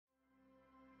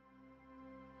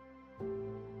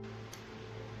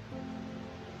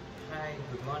Hi,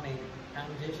 good morning. I'm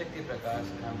Jaya Sakthi Prakash.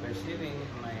 I'm pursuing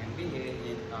my MBA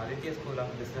in Adithya School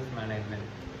of Business Management.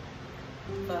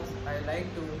 First, I'd like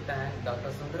to thank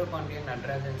Dr. Sundrapandian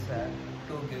Natarajan sir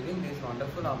to giving this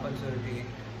wonderful opportunity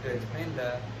to explain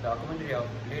the documentary of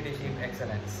leadership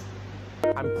excellence.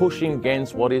 I'm pushing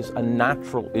against what is a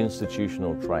natural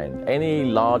institutional trend. Any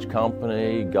large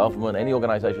company, government, any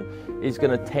organization is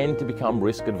going to tend to become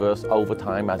risk adverse over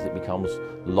time as it becomes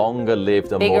longer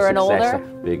lived and more successful.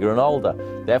 Bigger and older.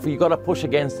 Therefore, you've got to push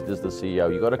against it as the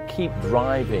CEO. You've got to keep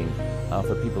driving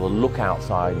for people to look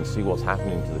outside and see what's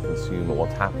happening to the consumer,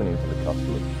 what's happening to the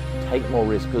customer. Take more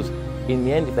risk because in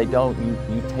the end, if they don't,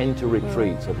 you tend to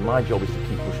retreat. So my job is to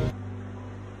keep pushing.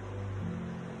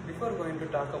 Before going to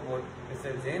talk about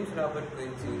Mr. James Robert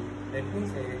Quincey, let me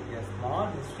say a small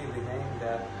history behind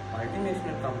the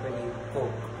multinational company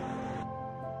Coke.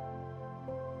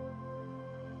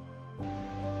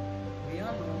 We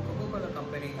all know Coca-Cola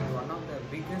company is one of the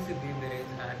biggest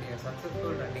beverage and a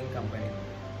successful running company.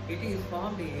 It is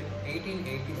formed in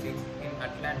 1886 in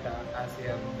Atlanta as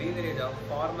a beverage of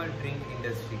formal drink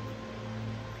industry.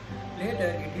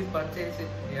 Later, it is purchased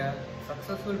a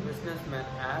successful businessman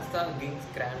Asa Gings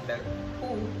Crander,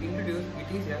 who introduced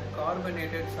it is a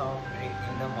carbonated soft drink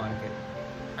in the market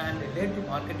and led to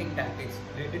marketing tactics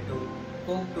related to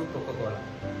Coke to Coca-Cola.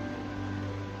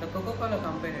 The Coca-Cola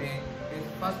company is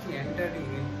first entered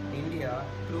in India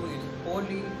through its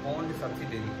wholly owned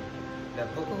subsidiary, the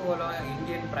Coca-Cola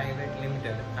Indian Private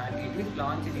Limited, and it is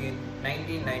launched in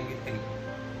 1993.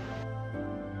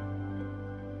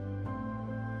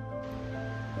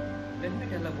 Let me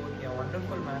tell about a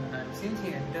wonderful man, and since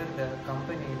he entered the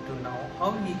company to now,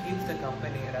 how he keeps the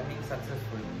company running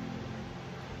successfully.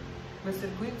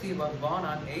 Mr. Quincey was born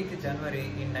on 8th January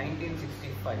in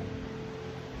 1965.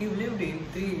 He lived in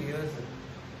 3 years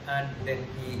and then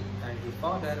he and his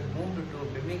father moved to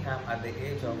Birmingham at the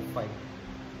age of 5.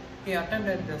 He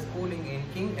attended the schooling in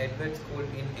King Edward School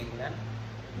in England.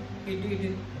 He did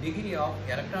his degree of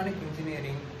electronic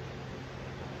engineering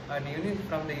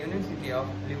from the University of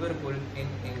Liverpool in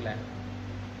England.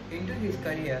 Into his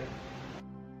career,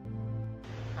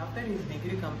 after his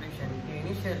degree completion, he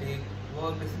initially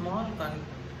worked small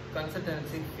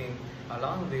consultancy firm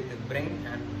along with Brain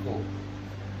and Co.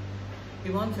 He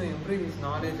wants to improve his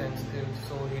knowledge and skills,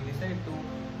 so he decided to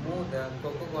move the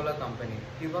Coca-Cola company.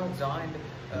 He was joined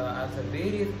as a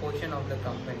various portion of the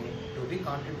company to be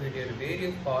contributed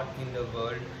various parts in the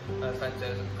world such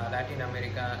as Latin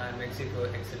America and Mexico,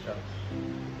 etc.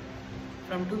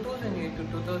 From 2008 to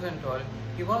 2012,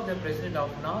 he was the president of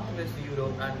Northwest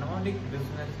Europe and Nordic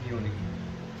Business Unit.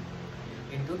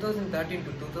 In 2013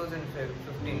 to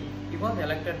 2015, he was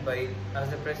elected as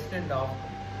the president of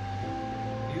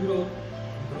Europe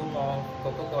Group of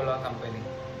Coca-Cola Company.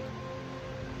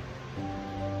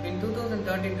 In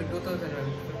 2013 to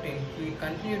 2015, he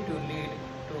continued to lead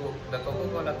to the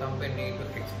Coca-Cola company to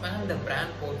expand the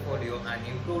brand portfolio and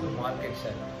improve market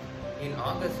share. In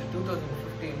August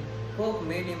 2015, Coke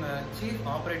made him a chief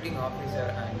operating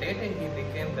officer and later he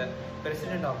became the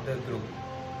president of the group.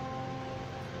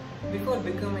 Before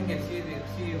becoming a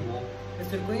CEO,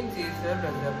 Mr. Quincey served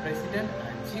as the president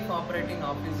and chief operating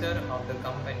officer of the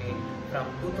company from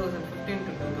 2015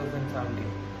 to 2017.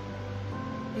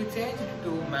 He changed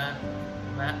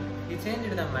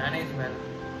the management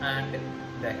and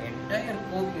the entire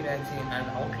Coke hierarchy and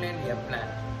outlined a plan.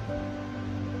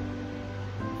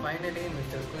 Finally,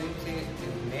 Mr. Quincey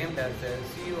is named as the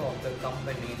CEO of the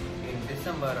company in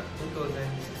December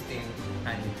 2016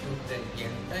 and took the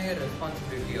entire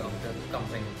responsibility of the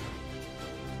company.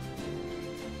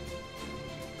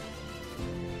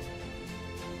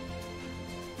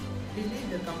 He led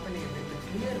the company with a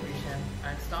clear vision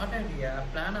and started a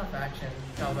plan of action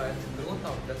towards growth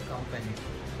of the company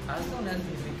as soon as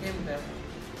he became the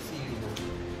CEO.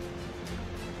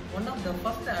 One of the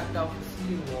first acts of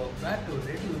CEO were to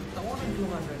reduce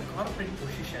 1,200 corporate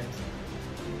positions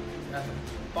as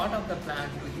part of the plan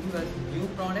to invest new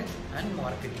products and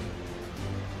marketing.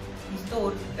 He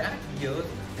soared that year's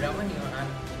revenue and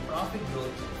profit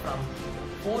growth from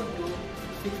 4 to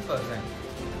 6%.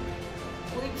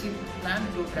 Quincey planned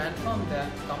to transform the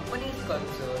company's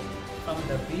culture from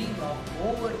the being of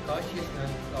overt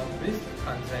cautiousness of risk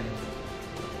concern.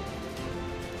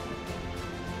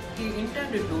 He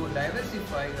intended to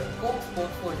diversify the Coke's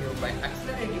portfolio by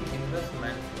accelerating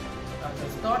investment as a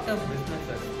startup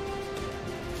businesses.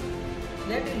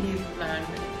 Later he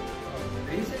planned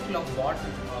recycle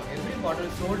of every bottle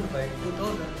sold by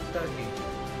 2030.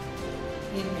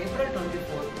 In April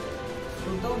 24,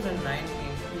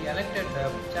 2019, he elected the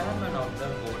chairman of the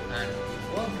board and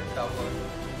worked towards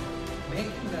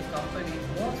making the the company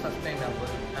more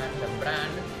sustainable and the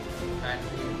brand, and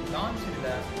he launched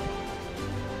the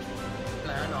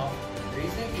plan of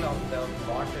recycle of the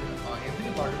bottle or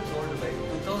every bottle sold by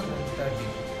 2030.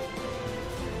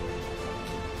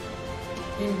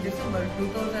 In December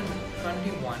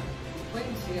 2021,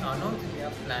 Quincey announced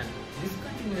their plan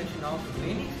discontinuation of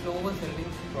many slower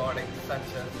selling products such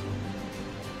as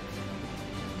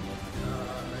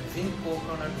zinc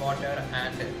coconut water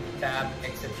and tab,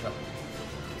 etc.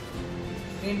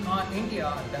 In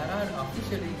India, there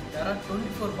are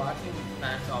 24 bottling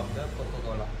plants of the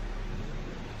Coca-Cola.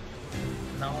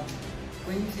 Now,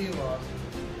 Quincey was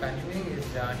continuing his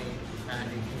journey and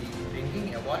he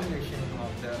bringing evaluation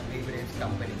of the beverage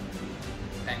company.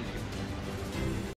 Thank you.